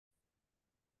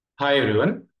Hi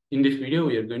everyone. In this video,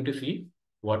 we are going to see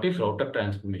what is router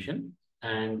transformation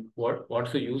and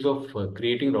what's the use of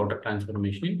creating router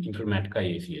transformation in Informatica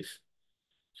IICS.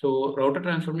 So router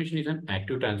transformation is an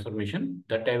active transformation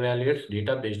that evaluates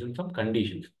data based on some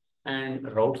conditions and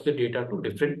routes the data to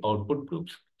different output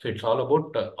groups. So it's all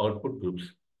about output groups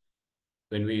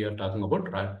when we are talking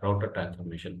about router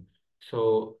transformation.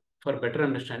 So for better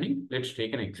understanding, let's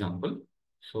take an example.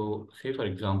 So say for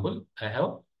example, I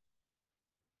have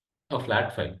a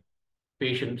flat file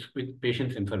patients with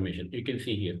patient's information. You can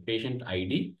see here patient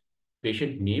ID,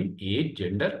 patient name, age,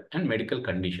 gender, and medical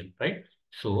condition, right?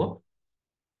 So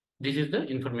this is the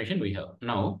information we have.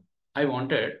 Now, I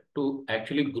wanted to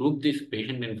actually group this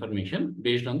patient information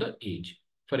based on the age.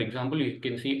 For example, you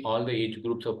can see all the age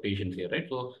groups of patients here, right?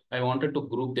 So I wanted to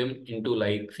group them into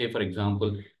like, say, for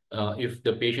example, if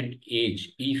the patient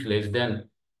age is less than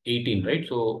 18, right?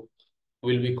 So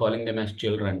we'll be calling them as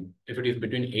children. If it is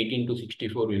between 18 to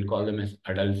 64, we'll call them as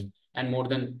adults, and more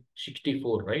than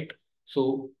 64, right?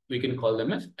 So we can call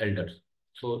them as elders.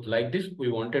 So like this, we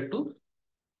wanted to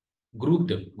group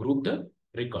the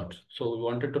records. So we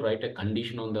wanted to write a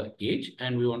condition on the age,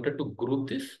 and we wanted to group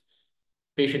this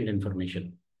patient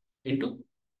information into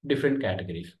different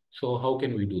categories. So how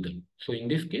can we do that? So in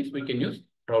this case, we can use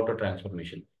router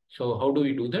transformation. So how do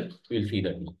we do that? We'll see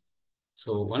that now.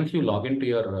 So once you log into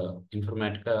your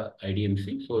Informatica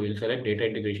IDMC, so you'll select data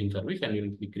integration service and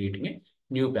you'll be creating a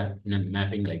new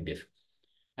mapping like this.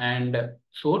 And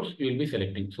source you will be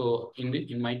selecting. So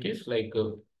in my case, like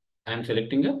I'm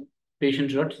selecting a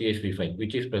patients.csv file,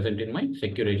 which is present in my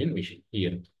secure agent machine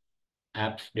here.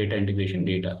 Apps, data integration,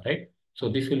 data, right? So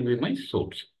this will be my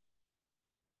source.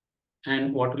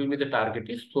 And what will be the target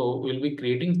is, so we'll be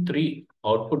creating 3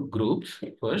 output groups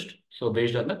first. So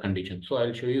based on the condition. So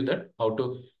I'll show you that how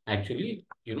to actually,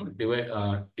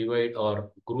 divide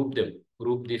or group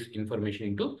this information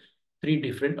into 3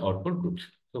 different output groups.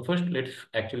 So first, let's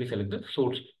actually select the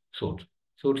source.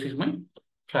 Source is my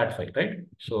flat file, right?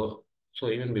 So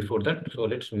even before that, so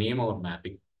let's name our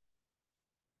mapping.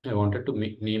 I wanted to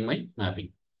name my mapping.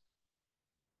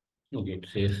 Okay, it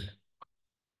says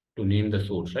to name the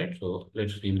source, right? So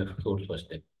let's name the source first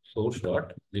then. Source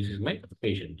dot, this is my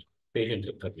patient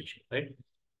information, right?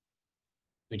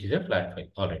 Which is a flat file.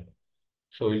 All right.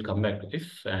 So we'll come back to this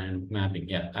and mapping.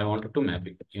 Yeah, I wanted to map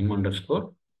it. M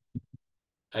underscore.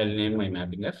 I'll name my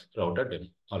mapping as router demo.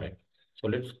 All right. So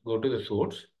let's go to the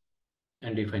source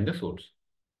and define the source.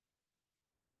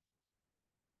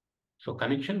 So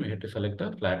connection, we have to select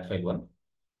the flat file one,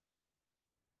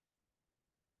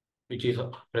 which is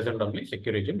present on my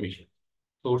secure agent machine.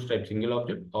 Source type single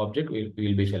object we'll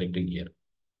be selecting here.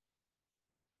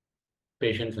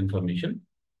 Patient's information.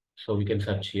 So we can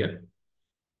search here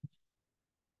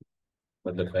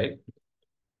for the file.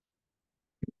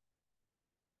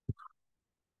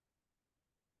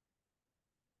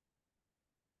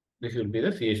 This will be the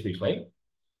CSV file.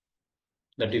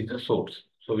 That is the source.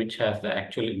 So which has the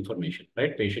actual information,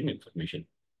 right? Patient information.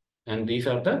 And these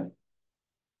are the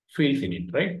fields in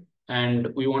it, right?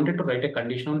 And we wanted to write a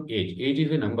condition on age. Age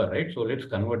is a number, right? So let's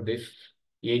convert this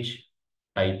age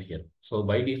type here. So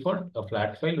by default, a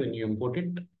flat file, when you import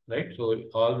it, right? So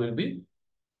all will be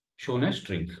shown as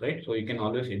strings, right? So you can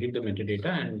always edit the metadata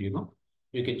and,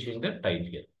 you can change the type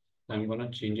here. I'm going to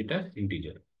change it as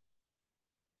integer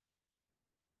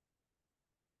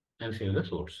and save the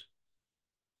source.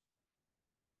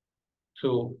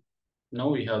 So now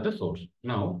we have the source.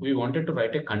 Now we wanted to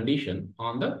write a condition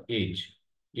on the age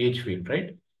field,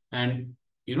 right? And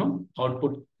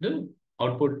output the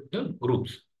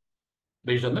groups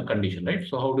based on the condition, right?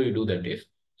 So how do you do that is,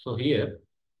 so here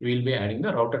we will be adding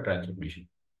the router transformation.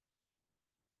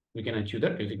 We can achieve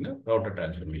that using the router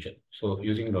transformation. So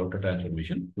using router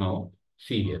transformation, now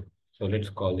see here. So let's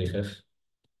call this as,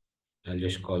 I'll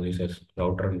just call this as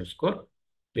router underscore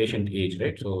patient age,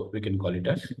 right? So we can call it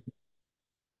as,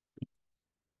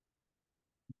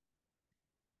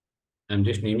 I'm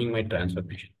just naming my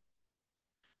transformation.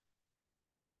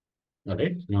 All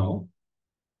right, now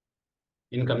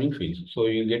incoming fields. So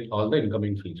you get all the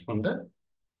incoming fields from the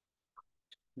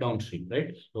downstream,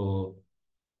 right? So,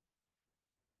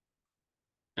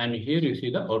 and here you see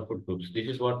the output groups. This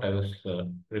is what I was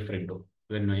referring to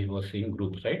when I was saying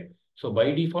groups, right? So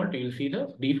by default, you will see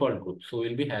the default groups. So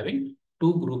we'll be having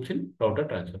 2 groups in router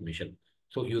transformation.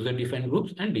 So user defined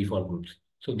groups and default groups.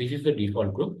 So this is the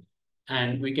default group.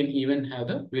 And we can even have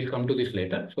we'll come to this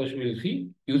later. First, we'll see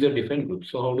user defined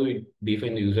groups. So how do we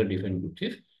define the user defined groups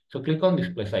is, so click on this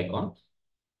plus icon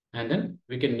and then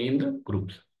we can name the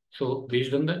groups. So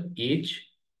based on the age,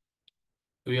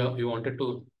 we wanted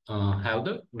to have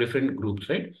the different groups,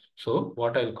 right? So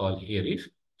what I'll call here is,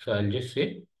 so I'll just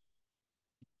say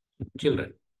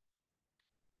children.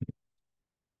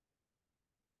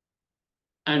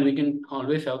 And we can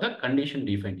always have the condition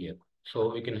defined here.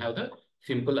 So we can have the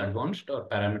simple, advanced, or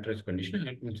parameterized condition.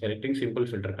 I'm selecting simple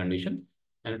filter condition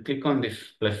and click on this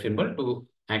plus symbol to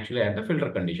actually add the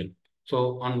filter condition.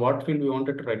 So on what field we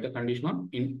wanted to write the condition on?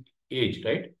 In age,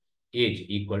 right? Age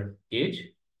equal age.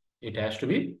 It has to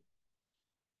be,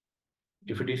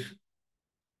 if it is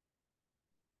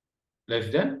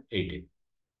less than 18,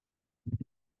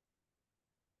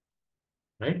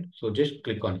 right? So just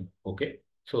click on OK.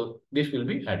 So this will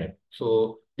be added.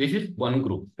 So this is one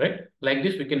group, right? Like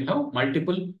this, we can have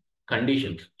multiple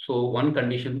conditions. So one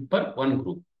condition per one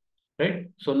group, right?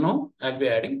 So now I'll be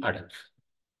adding adults.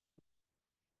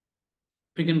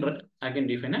 I can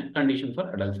define a condition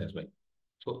for adults as well.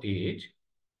 So age,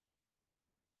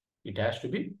 it has to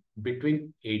be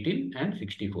between 18 and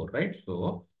 64, right?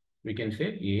 So we can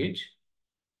say age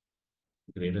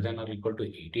greater than or equal to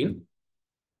 18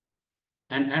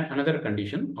 and add another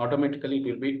condition. Automatically it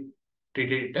will be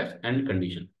treated it as AND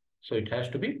condition. So it has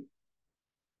to be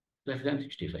less than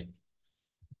 65.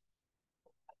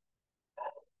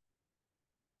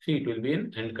 See, it will be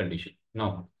an AND condition.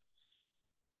 Now,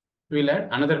 we'll add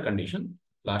another condition,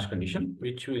 last condition,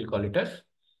 which we'll call it as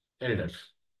elders.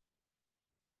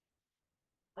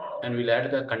 And we'll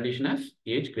add the condition as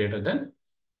age greater than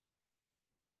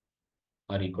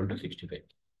or equal to 65.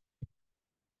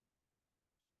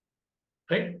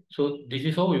 Right? So this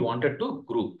is how we wanted to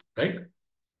group, right?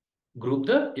 Group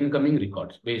the incoming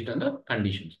records based on the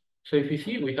conditions. So if you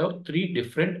see, we have three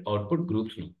different output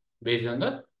groups now based on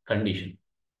the condition,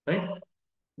 right?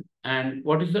 And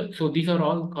what is the, so these are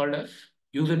all called as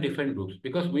user-defined groups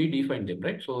because we define them,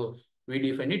 right? So we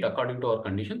define it according to our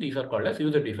condition. These are called as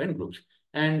user-defined groups.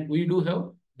 And we do have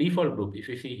default group, if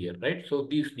you see here, right? So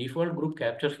this default group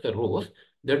captures the rows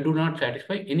that do not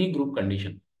satisfy any group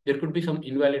condition. There could be some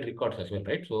invalid records as well,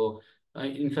 right? So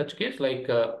in such case, like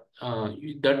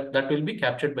that will be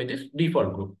captured by this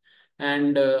default group.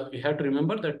 And we have to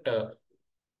remember that,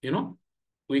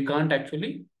 we can't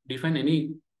actually define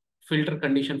any filter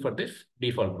condition for this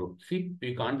default group. See,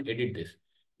 we can't edit this.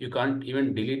 You can't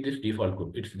even delete this default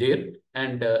group. It's there,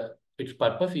 and its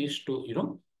purpose is to,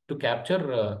 to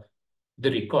capture the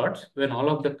records when all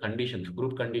of the conditions,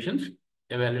 group conditions,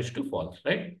 evaluates to false,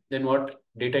 right? Then what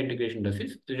data integration does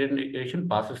is, data integration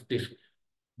passes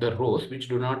the rows which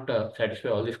do not satisfy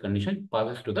all these conditions,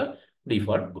 passes to the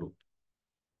default group.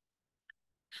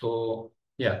 So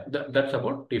yeah, that's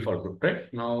about default group,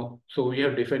 right? Now, so we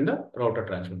have defined the router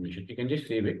transformation. You can just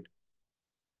save it.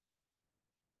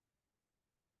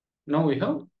 Now we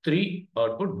have three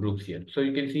output groups here. So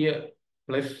you can see a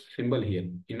plus symbol here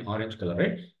in orange color,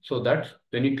 right? So that's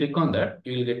when you click on that,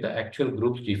 you will get the actual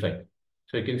groups defined.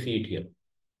 So you can see it here.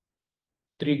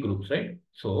 Three groups, right?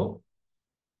 So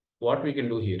what we can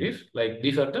do here is, like,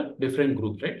 these are the different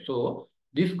groups, right? So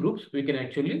these groups we can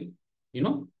actually,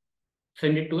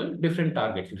 send it to a different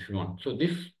targets if you want. So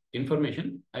this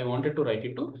information, I wanted to write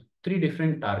it to three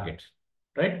different targets,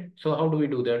 right? So how do we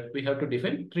do that? We have to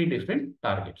define three different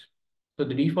targets. So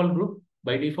the default group,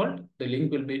 by default, the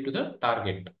link will be to the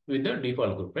target with the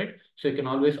default group, right? So you can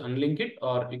always unlink it,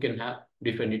 or you can have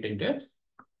define it into a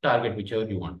target, whichever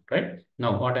you want, right?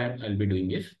 Now what I'll be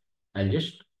doing is, I'll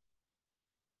just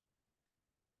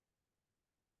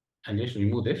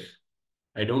remove this.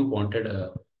 I don't wanted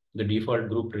the default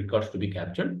group records to be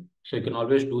captured. So you can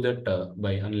always do that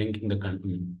by unlinking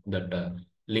that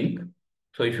link.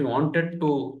 So if you wanted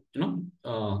to,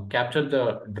 capture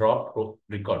the drop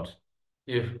records,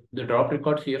 if the drop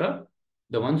records here are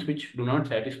the ones which do not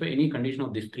satisfy any condition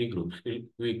of these three groups,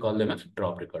 we call them as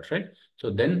drop records, right? So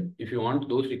then if you want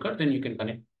those records, then you can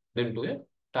connect them to a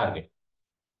target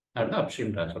at the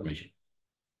upstream transformation,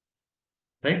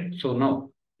 right? So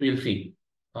now we'll see,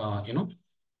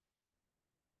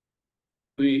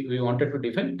 we wanted to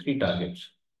define three targets.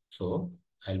 So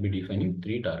I'll be defining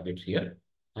three targets here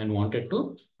and wanted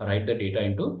to write the data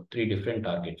into three different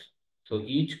targets. So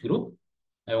each group,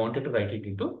 I wanted to write it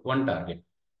into one target,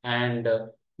 and where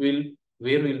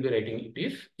we'll be writing it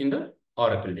is in the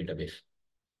Oracle database.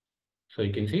 So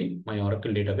you can see my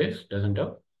Oracle database doesn't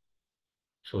have,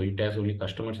 so it has only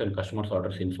customers and customers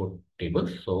orders info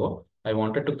tables. So I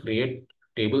wanted to create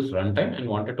tables runtime and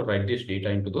wanted to write this data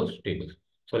into those tables.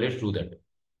 So let's do that.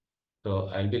 So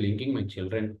I'll be linking my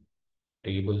children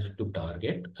tables to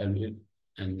target,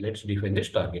 and let's define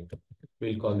this target.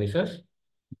 We'll call this as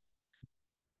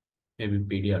maybe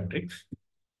pediatrics.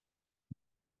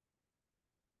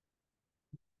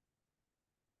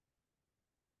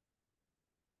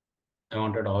 I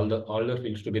wanted all the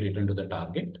fields to be written to the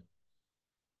target,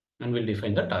 and we'll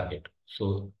define the target.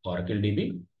 So Oracle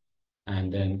DB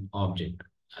and then object.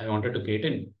 I wanted to create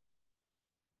a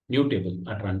new table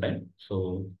at runtime.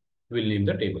 So we'll name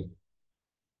the table.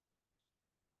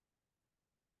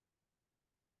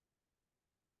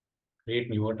 Create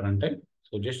new at runtime.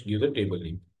 So just give the table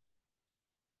name.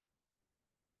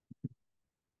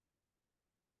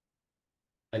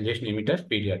 I'll just name it as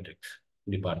Pediatrics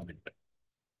department.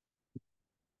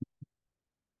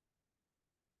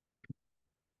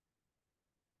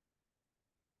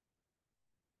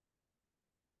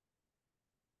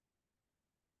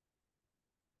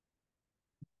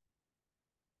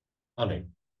 All right.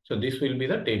 So this will be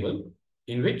the table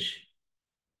in which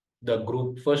the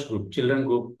first group, children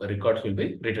group records will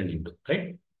be written into,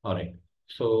 right? All right.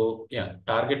 So yeah,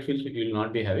 target fields we will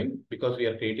not be having because we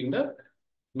are creating the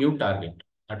new target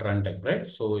at runtime, right?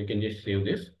 So you can just save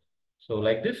this. So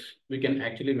like this, we can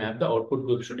actually map the output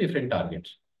groups to different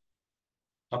targets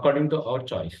according to our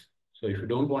choice. So if you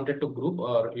don't want it to group,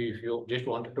 or if you just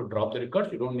wanted to drop the records,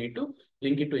 you don't need to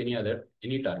link it to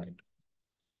any target.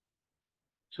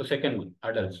 So second one,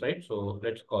 adults, right? So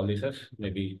let's call this as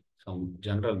maybe some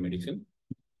general medicine.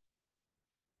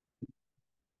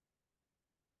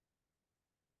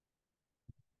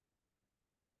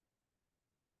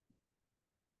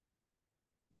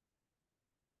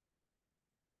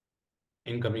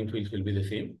 Incoming fields will be the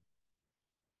same.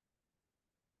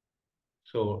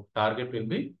 So target will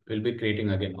be creating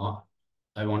again.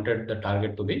 I wanted the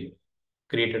target to be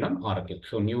created on Oracle.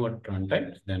 So new at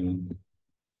runtime, then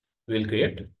we'll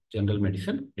create general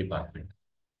medicine department.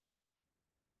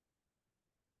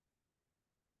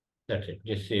 That's it.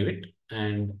 Just save it.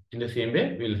 And in the same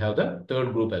way, we'll have the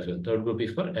third group as well. Third group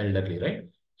is for elderly, right?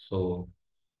 So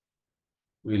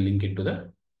we'll link it to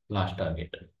the last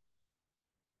target.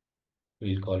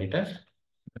 We'll call it as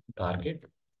target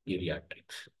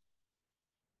geriatrics.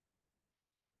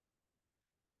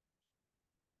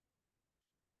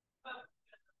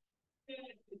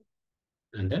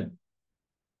 And then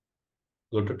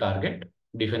go to target,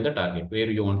 define the target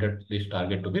where you wanted this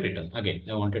target to be written. Again,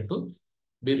 I wanted to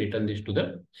be written this to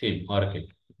the same Oracle.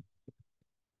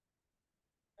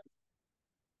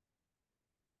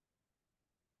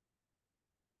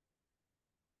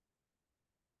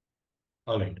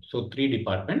 All right. So 3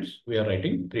 departments, we are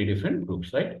writing 3 different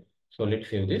groups, right? So let's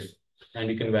save this and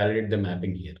you can validate the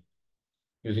mapping here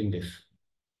using this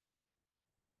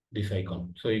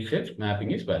icon. So it says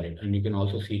mapping is valid, and you can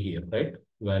also see here, right?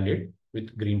 Valid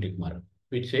with green tick mark,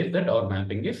 which says that our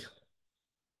mapping is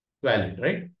valid,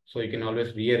 right? So you can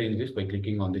always rearrange this by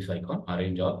clicking on this icon,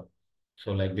 arrange all.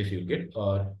 So like this you get,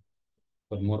 or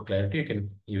for more clarity, you can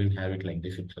even have it like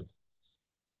this itself.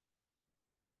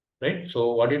 Right?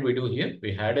 So what did we do here?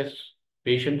 We had a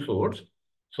patient source,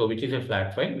 so which is a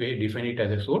flat file. We define it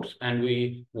as a source, and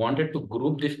we wanted to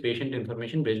group this patient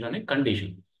information based on a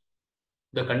condition.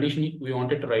 The condition we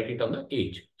wanted to write it on the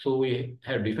age. So we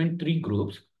have defined 3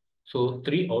 groups. So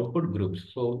 3 output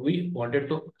groups. So we wanted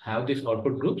to have these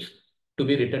output groups to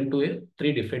be written to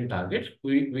 3 different targets.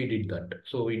 We did that.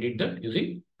 So we did that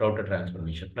using router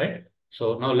transformation, right?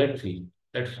 So now let's see.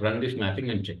 Let's run this mapping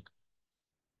and check.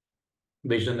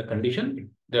 Based on the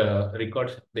condition, the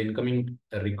incoming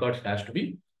records has to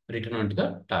be written onto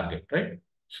the target, right?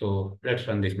 So let's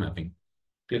run this mapping.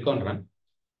 Click on run.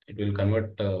 It will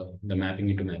convert the mapping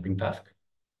into mapping task.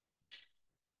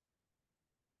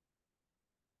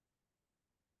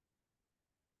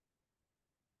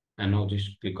 And now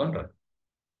just click on run.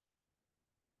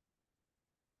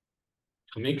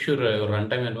 So make sure your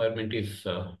runtime environment is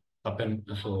up, and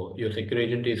so your secure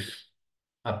agent is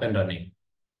up and running.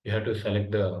 You have to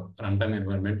select the runtime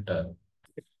environment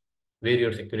where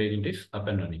your secure agent is up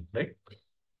and running, right?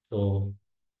 So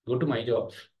go to my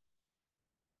jobs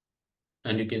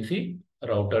and you can see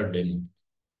router demo.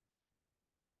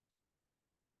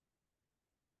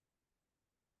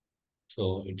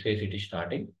 So it says it is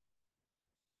starting.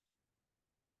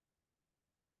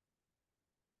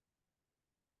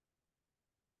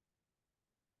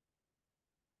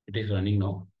 It is running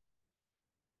now.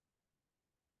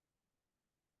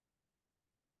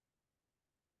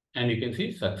 And you can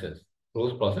see success.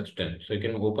 Rows process 10. So you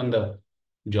can open the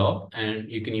job and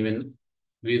you can even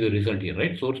view the result here,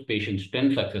 right? Source patients,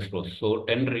 10 success rows. So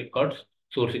 10 records,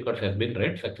 source records has been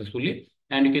read successfully.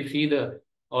 And you can see the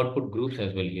output groups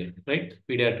as well here, right?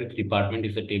 Pediatrics department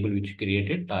is the table which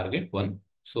created target 1.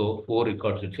 So 4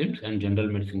 records it seems, and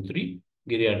general medicine 3,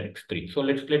 geriatrics 3. So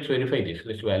let's verify this.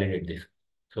 Let's validate this.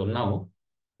 So now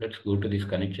let's go to these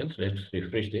connections. Let's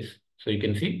refresh this. So you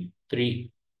can see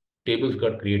 3 tables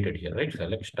got created here, right?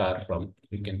 Select star from,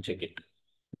 we can check it,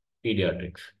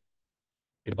 Pediatrics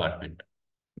department.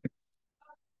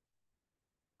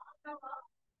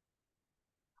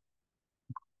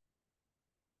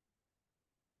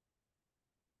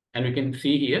 And we can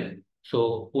see here,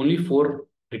 so only 4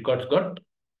 records got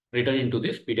written into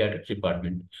this pediatrics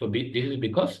department. So this is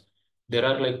because there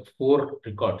are like 4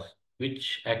 records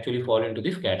which actually fall into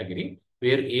this category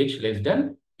where age less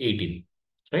than 18,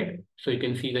 right? So you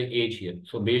can see the age here.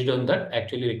 So based on that,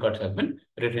 actually records have been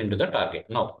written into the target.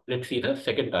 Now let's see the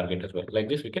second target as well. Like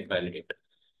this, we can validate.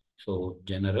 So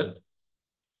general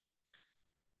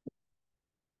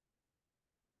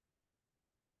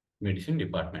medicine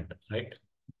department, right?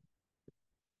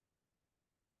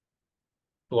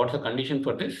 So what's the condition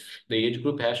for this? The age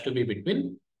group has to be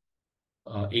between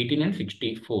 18 and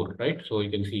 64, right? So you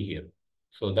can see here.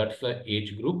 So that's the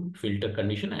age group filter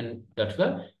condition, and that's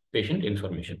the patient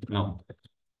information. Now,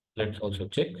 let's also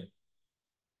check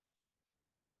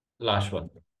last one.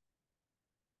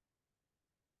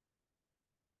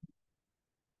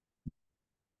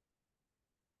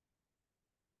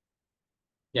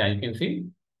 Yeah, you can see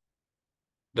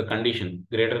the condition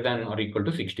greater than or equal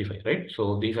to 65, right?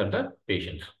 So these are the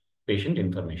patient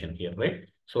information here, right?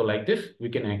 So like this, we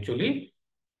can actually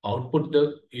output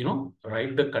the,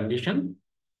 write the condition,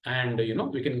 and,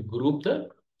 we can group the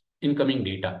incoming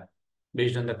data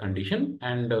based on the condition,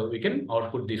 and we can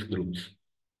output these groups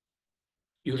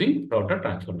using router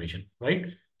transformation, right?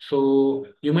 So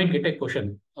you might get a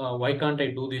question, why can't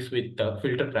I do this with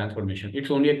filter transformation? It's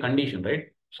only a condition, right?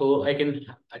 So I can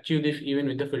achieve this even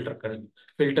with the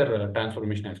filter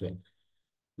transformation as well.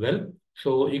 Well,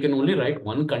 so you can only write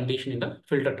one condition in the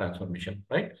filter transformation,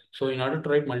 right? So in order to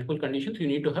write multiple conditions, you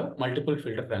need to have multiple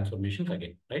filter transformations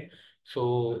again, right?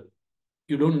 So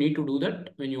you don't need to do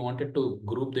that when you wanted to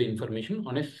group the information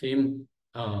on a same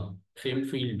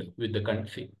field with the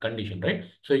condition, right?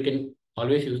 So you can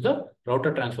always use the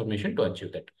router transformation to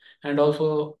achieve that. And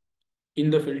also in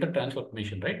the filter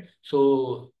transformation, right?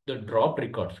 So the drop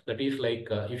records, that is like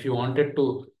if you wanted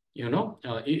to,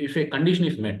 if a condition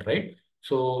is met, right?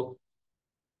 So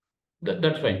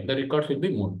that's fine. The records will be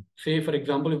moved. Say, for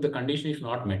example, if the condition is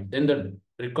not met, then the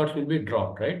records will be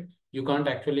dropped, right? You can't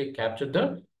actually capture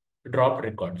the dropped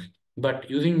records. But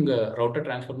using router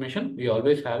transformation, we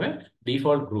always have a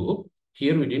default group.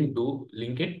 Here we didn't do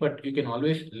link it, but you can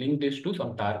always link this to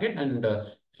some target, and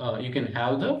you can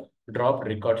have the dropped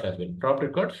records as well. Dropped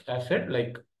records, as said,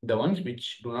 like the ones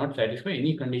which do not satisfy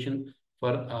any condition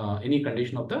for any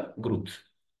condition of the groups,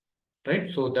 right?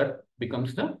 So that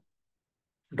becomes the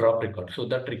drop record. So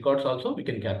that records also we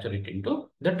can capture it into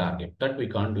the target, that we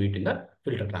can't do it in the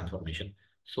filter transformation.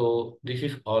 So this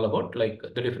is all about like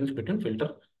the difference between filter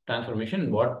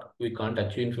transformation, what we can't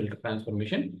achieve in filter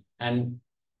transformation, and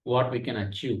what we can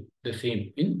achieve the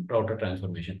same in router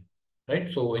transformation,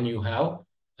 right? So when you have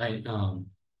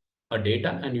a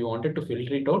data and you wanted to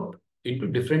filter it out into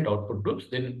different output groups,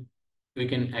 then we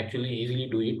can actually easily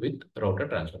do it with router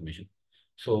transformation.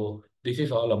 So this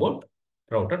is all about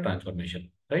router transformation,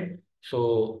 right?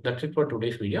 So that's it for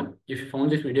today's video. If you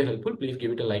found this video helpful, please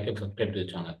give it a like and subscribe to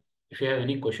the channel. If you have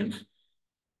any questions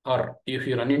or if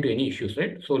you run into any issues,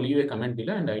 right? So leave a comment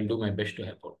below and I'll do my best to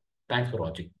help out. Thanks for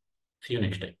watching. See you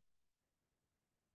next time.